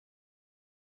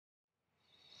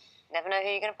Never know who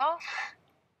you're going to pass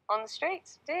on the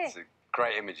streets, do you? It's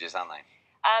great images, aren't they?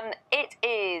 It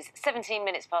is 17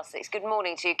 minutes past 6. Good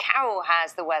morning to you. Carol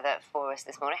has the weather for us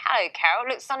this morning. Hello, Carol.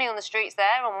 Looks sunny on the streets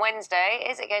there on Wednesday.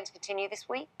 Is it going to continue this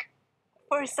week?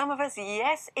 For some of us,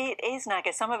 yes, it is,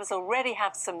 Naga. Some of us already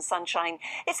have some sunshine.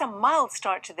 It's a mild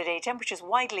start to the day. Temperatures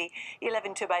widely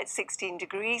 11 to about 16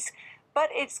 degrees. But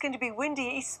it's going to be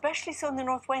windy, especially so in the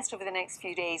northwest over the next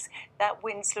few days. That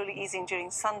wind slowly easing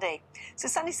during Sunday. So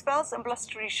sunny spells and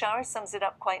blustery showers sums it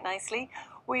up quite nicely.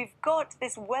 We've got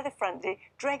this weather front, the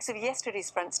dregs of yesterday's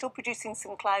front, still producing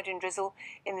some cloud and drizzle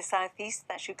in the southeast.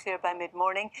 That should clear by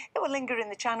mid-morning. It will linger in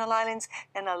the Channel Islands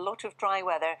and a lot of dry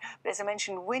weather. But as I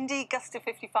mentioned, windy, gusts to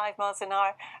 55 miles an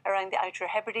hour around the Outer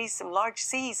Hebrides, some large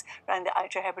seas around the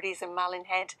Outer Hebrides and Malin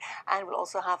Head, and we'll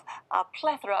also have a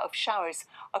plethora of showers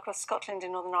across Scotland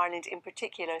and Northern Ireland in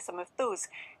particular. Some of those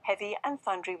heavy and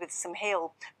thundery with some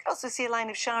hail. You can also see a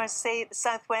line of showers, say, at the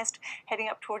southwest heading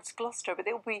up towards Gloucester, but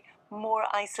they will be more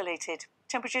isolated.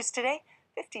 Temperatures today,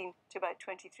 15 to about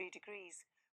 23 degrees.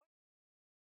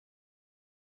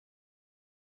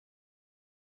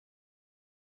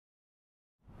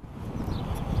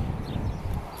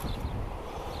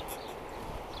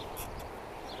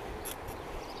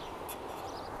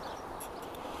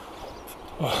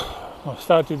 I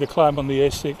started the climb on the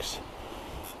A6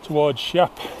 towards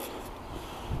Shap.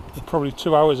 Probably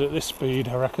 2 hours at this speed,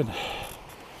 I reckon.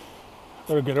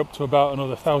 Got to get up to about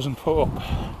another 1,000 foot up.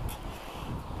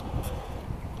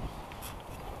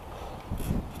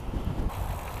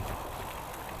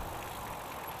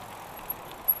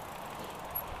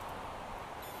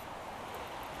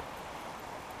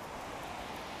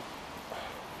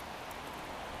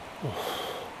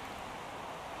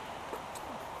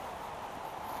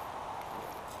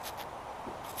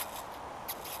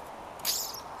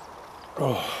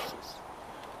 Oh,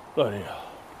 bloody hell.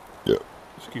 Yeah.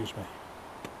 Excuse me.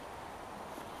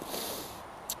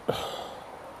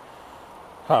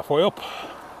 Halfway up.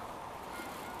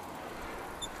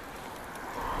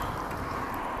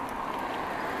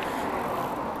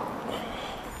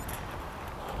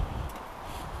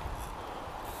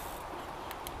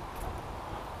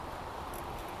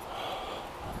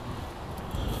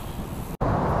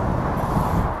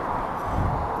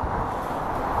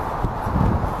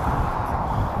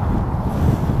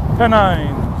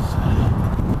 Canines.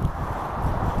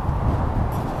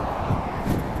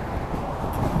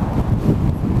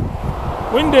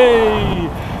 Windy.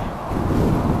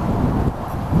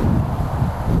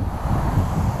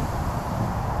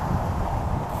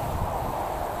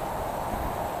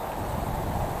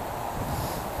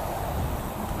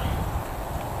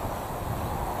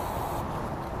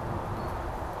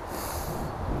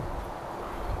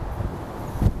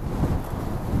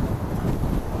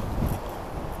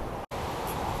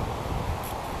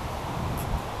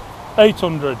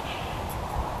 $800.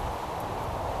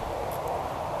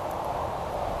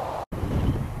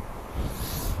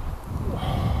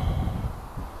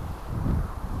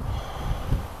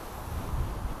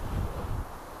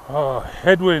 Oh,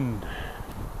 headwind.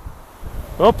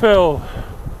 Uphill.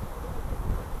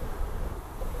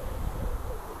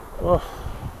 Oh.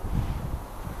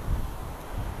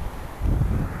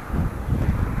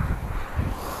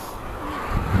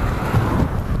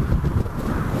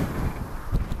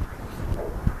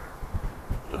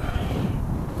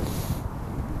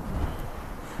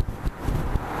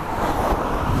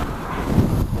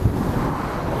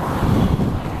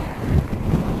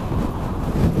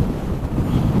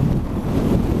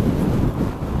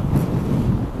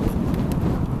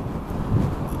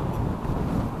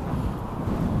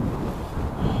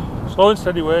 Slow and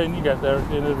steady way and you get there at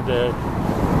the end of the day.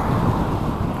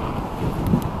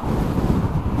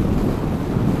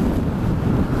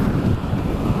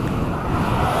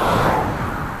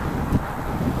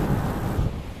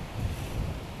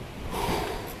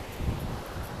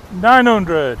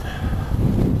 $900.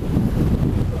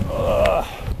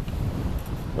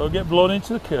 Don't get blown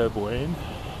into the curb, Wayne.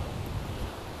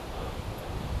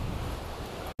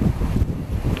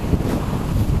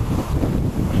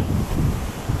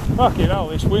 Fucking hell,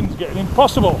 this wind's getting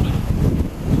impossible.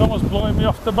 Someone's blowing me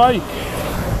off the bike.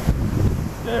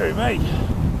 Deary me.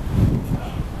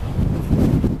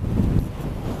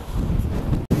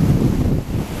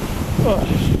 Oh,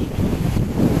 shit.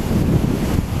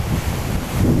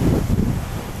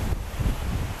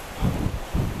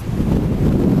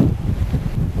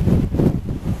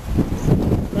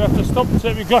 I have to stop and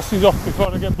take my glasses off before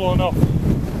I get blown off.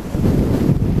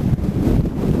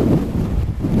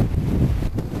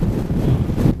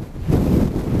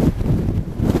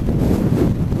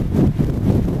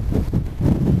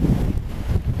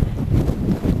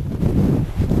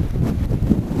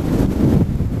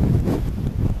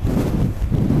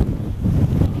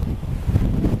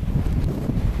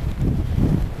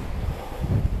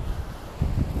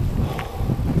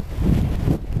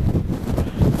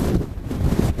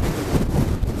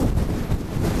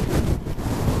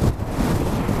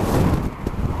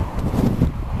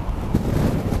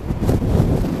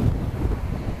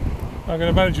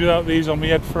 going to manage without these on my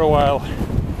head for a while.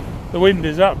 The wind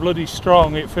is that bloody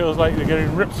strong, it feels like they're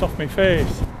getting ripped off my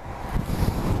face.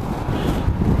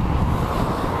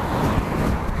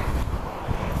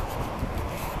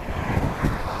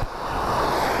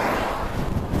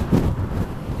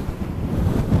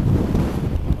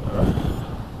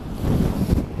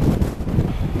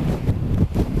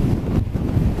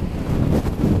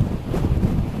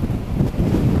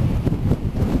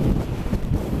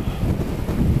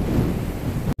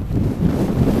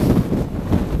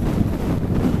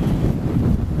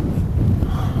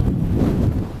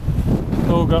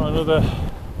 Got another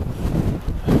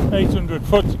 800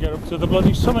 foot to get up to the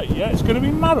bloody summit. Yeah, it's going to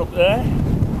be mad up there.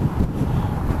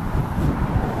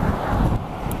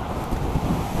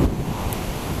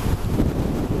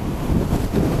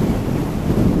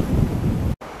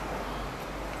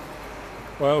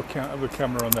 Well, can't have a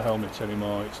camera on the helmet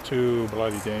anymore. It's too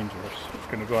bloody dangerous. It's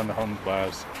going to go on the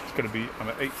handlebars. It's going to be, I'm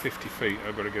at 850 feet.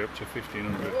 I've got to get up to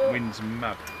 1500. Wind's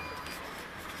mad.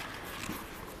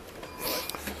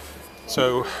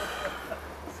 So,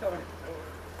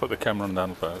 put the camera on the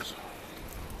handlebars.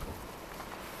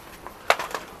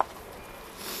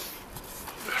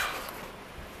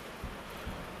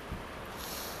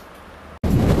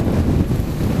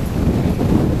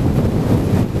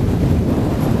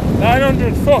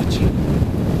 Foot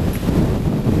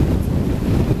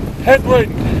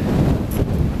headwind,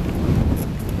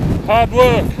 hard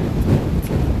work.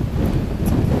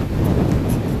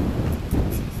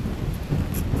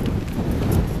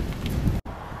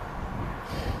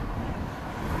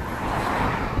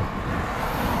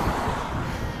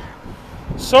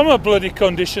 Summer bloody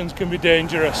conditions can be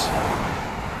dangerous.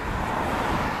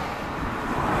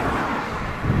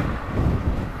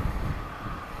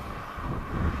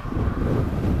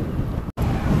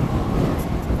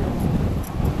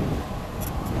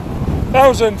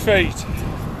 Thousand feet,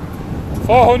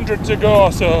 400 to go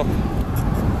or so.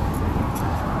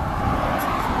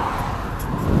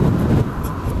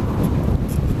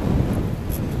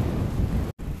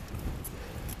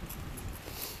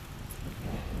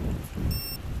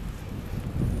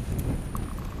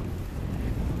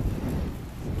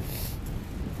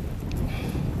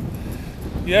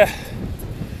 Yeah,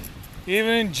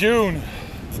 even in June,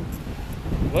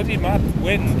 bloody mad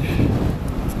wind.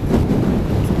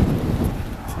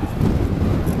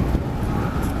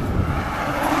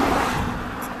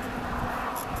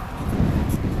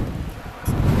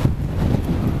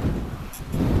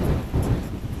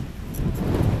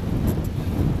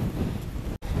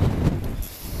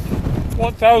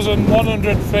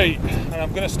 (1,100 feet), and I'm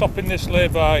going to stop in this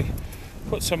lay-by,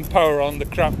 put some power on the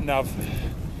crap nav.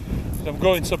 I'm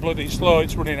going so bloody slow,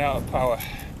 it's running out of power.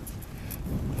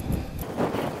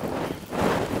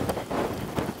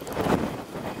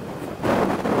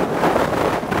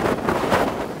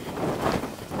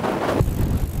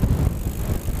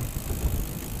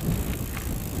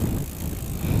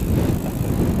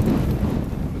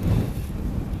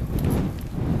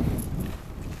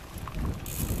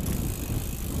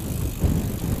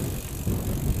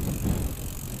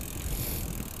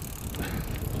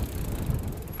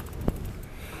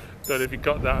 Don't know if you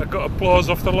got that. I got applause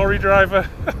off the lorry driver.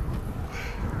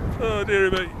 Oh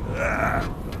dear me.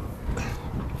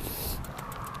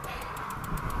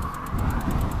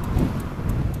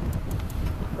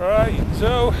 Right,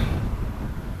 so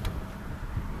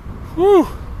whew,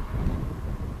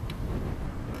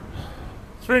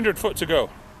 300 foot to go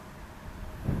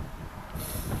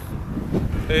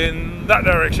in that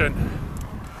direction.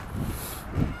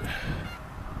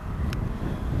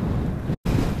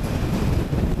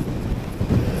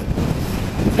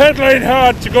 Pedaling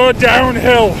hard to go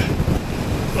downhill.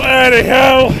 Bloody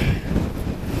hell.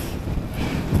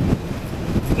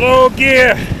 Low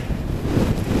gear.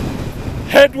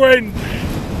 Headwind.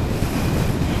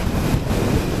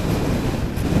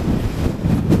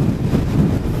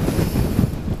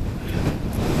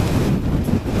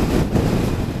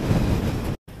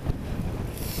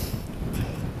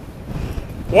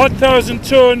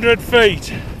 (1,200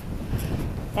 feet).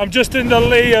 I'm just in the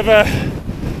lee of a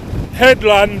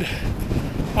headland.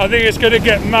 I think it's going to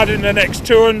get mad in the next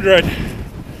 200.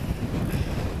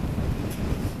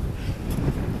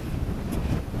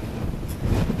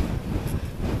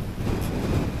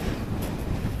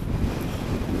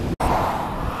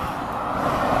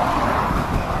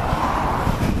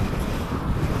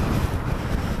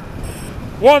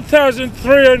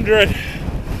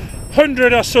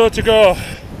 (1,300 or so to go.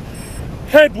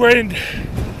 Headwind.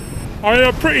 I'm in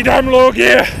a pretty damn low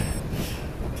gear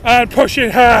and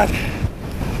pushing hard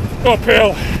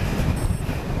uphill.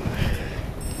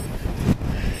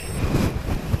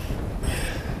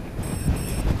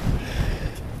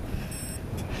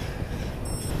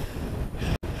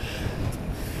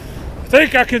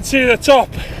 think I can see the top.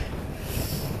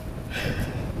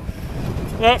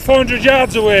 About 400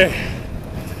 yards away.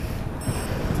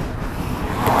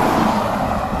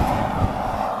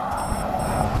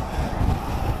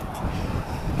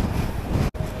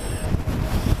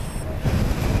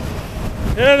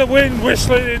 Hear the wind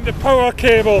whistling in the power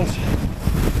cables.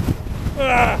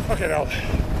 Ah, fucking hell.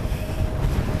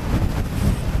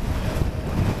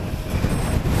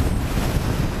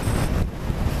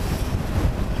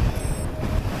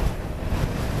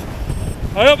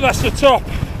 I hope that's the top.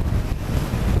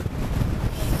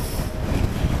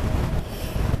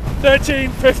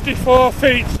 1354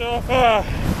 feet so far.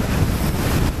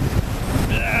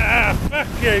 Ah,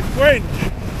 fucking wind.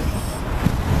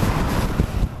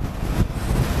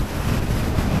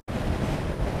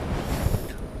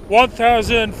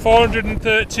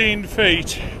 (1,413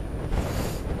 feet).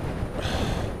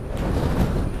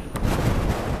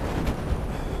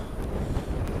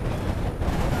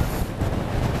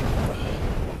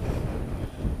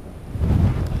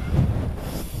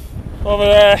 Over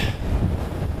there,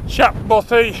 Shap. I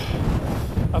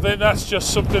think that's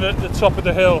just something at the top of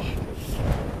the hill.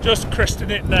 Just cresting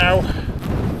it now.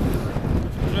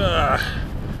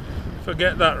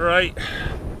 Forget that, right?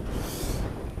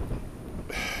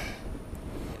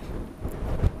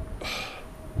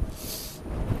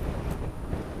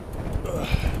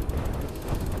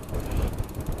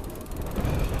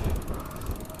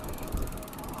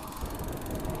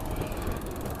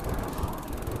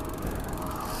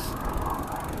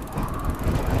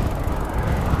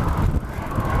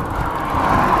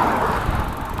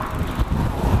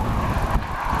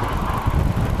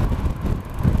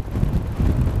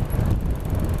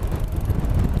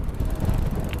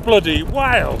 Bloody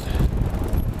wild.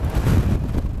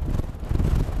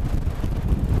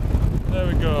 There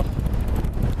we go.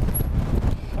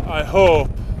 I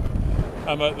hope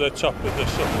I'm at the top of the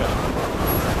sucker,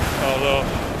 although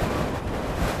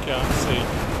can't see.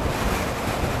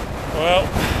 Well,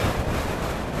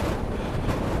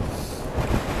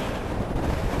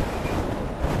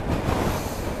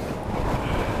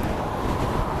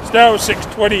 it's now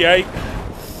 6:28.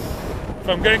 If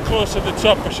I'm getting close to the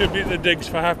top, I should be at the digs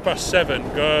for 7:30,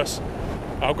 because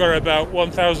I've got about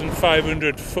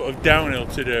 1,500 foot of downhill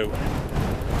to do,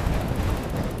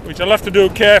 which I'll have to do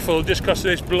careful just because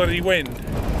of this bloody wind.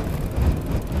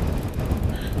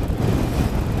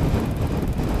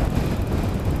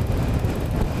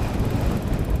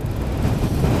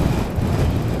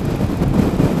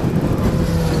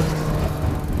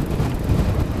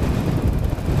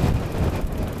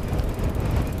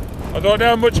 I don't know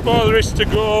how much more there is to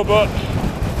go, but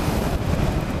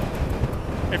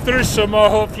if there is some more,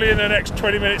 hopefully in the next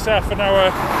 20 minutes, half an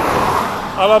hour,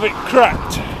 I'll have it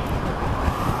cracked.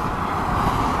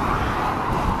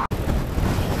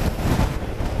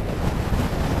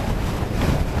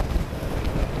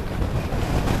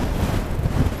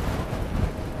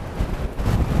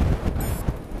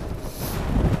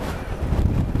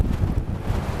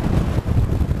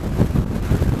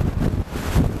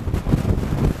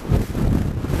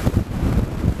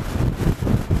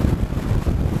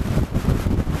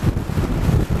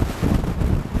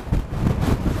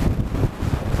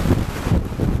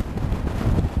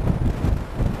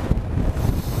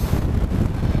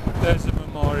 There's the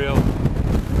memorial.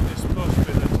 It's supposed to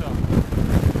be the top.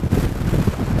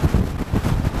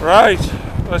 Right,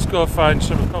 let's go find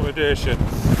some accommodation.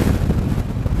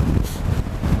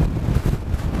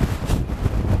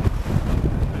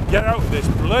 And get out of this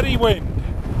bloody wind.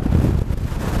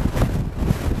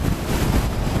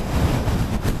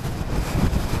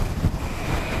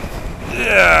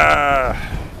 Yeah.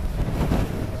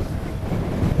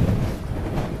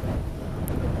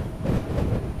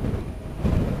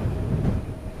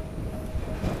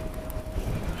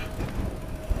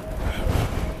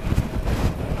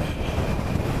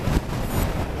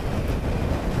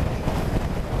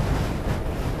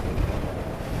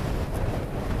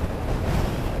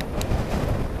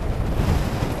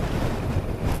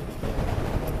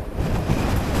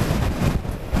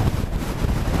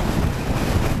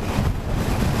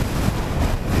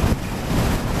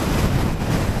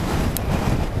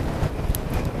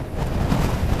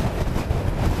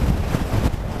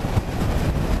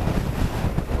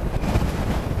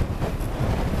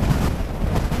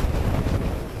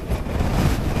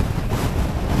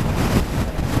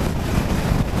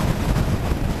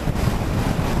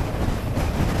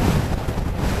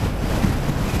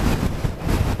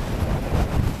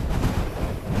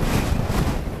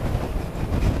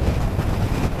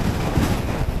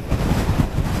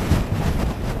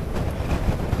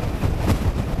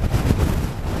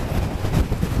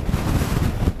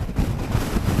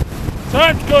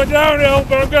 Time to go downhill,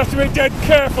 but I'm going to have to be dead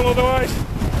careful, otherwise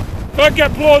if I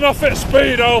get blown off at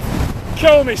speed, I'll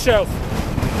kill myself.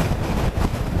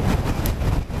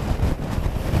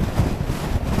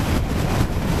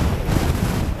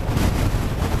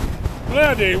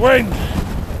 Bloody wind.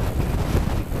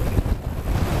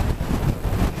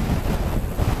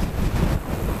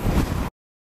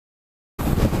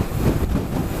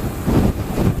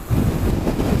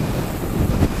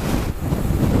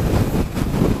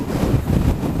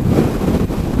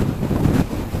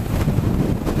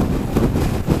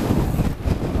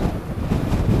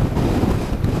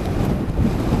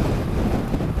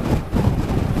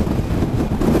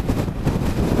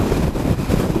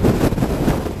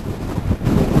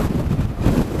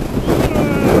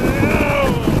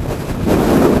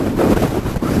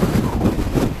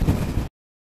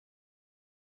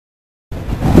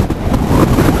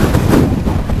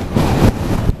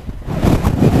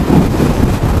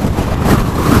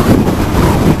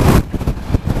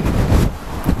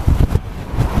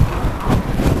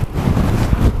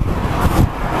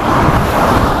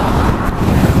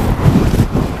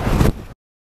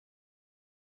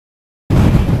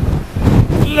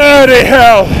 Bloody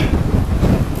hell!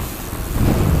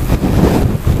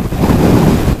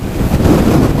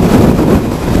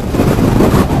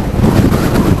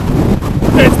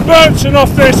 It's bouncing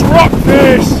off this rock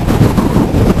face!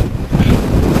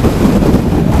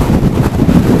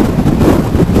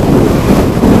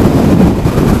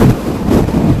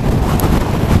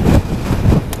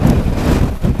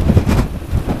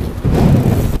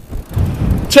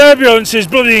 Turbulence is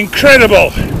bloody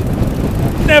incredible!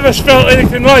 Never felt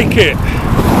anything like it.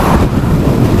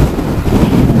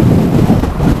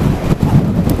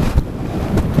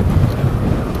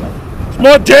 It's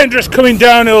more dangerous coming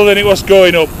downhill than it was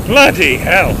going up. Bloody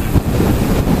hell.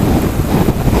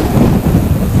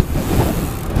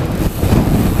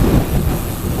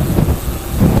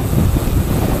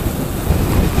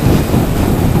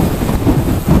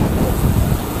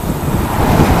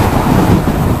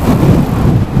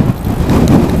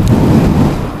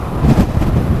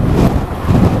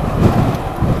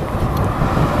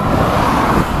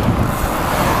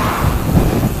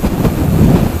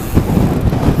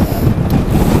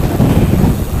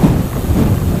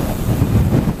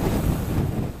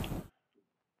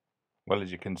 Well,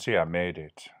 as you can see, I made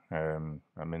it. I'm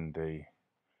in the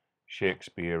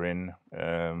Shakespeare Inn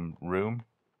room,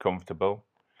 comfortable.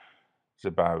 It's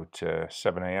about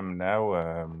 7 AM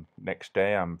now. Next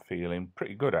day, I'm feeling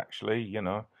pretty good, actually, you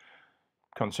know,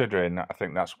 considering I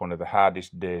think that's one of the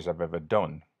hardest days I've ever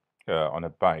done on a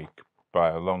bike by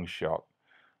a long shot.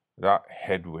 That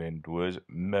headwind was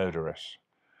murderous,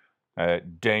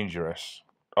 dangerous.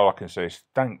 All I can say is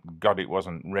thank God it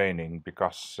wasn't raining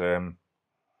because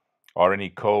or any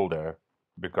colder,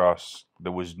 because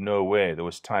there was no way. There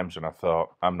was times when I thought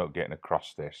I'm not getting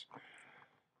across this.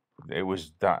 It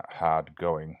was that hard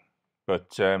going,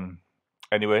 but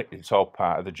anyway, it's all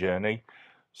part of the journey.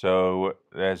 So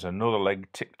there's another leg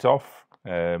ticked off.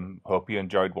 Hope you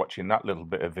enjoyed watching that little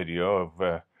bit of video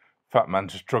of fat man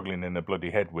struggling in a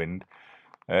bloody headwind.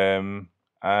 And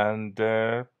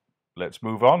let's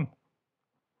move on.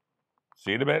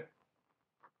 See you in a bit.